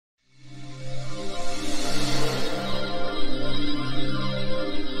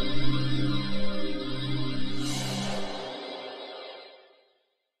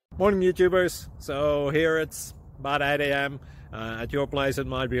Morning YouTubers. So here it's about 8 a.m. At your place it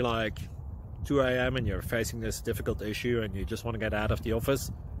might be like 2 a.m. and you're facing this difficult issue and you just want to get out of the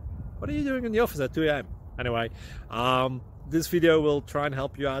office. What are you doing in the office at 2 a.m.? Anyway, this video will try and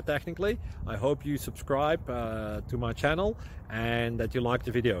help you out technically. I hope you subscribe to my channel and that you like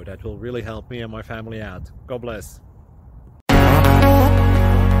the video. That will really help me and my family out. God bless.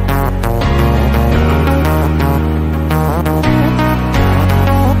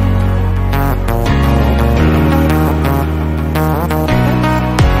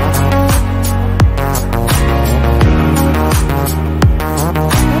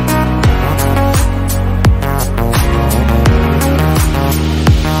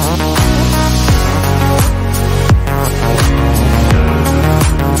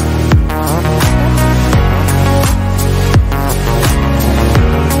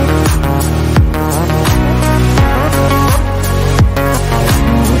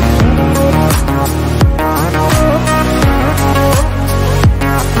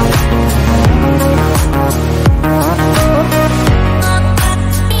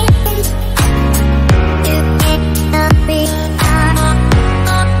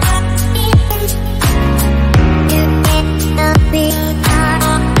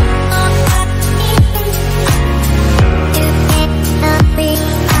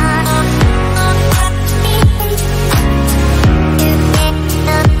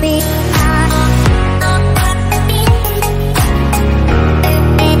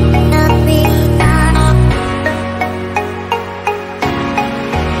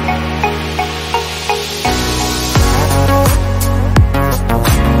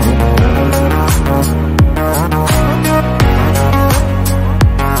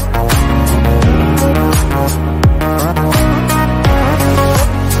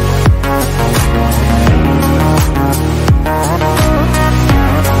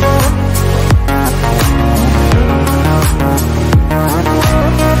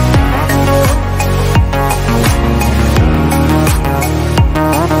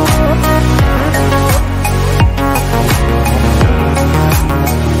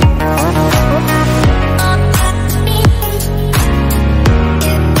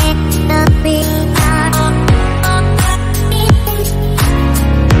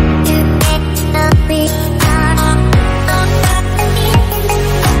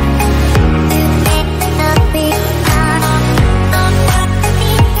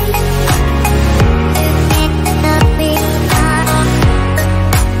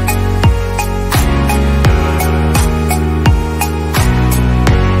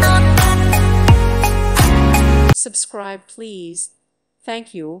 Subscribe, please.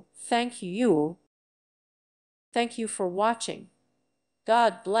 Thank you. Thank you. Thank you for watching.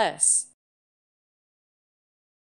 God bless.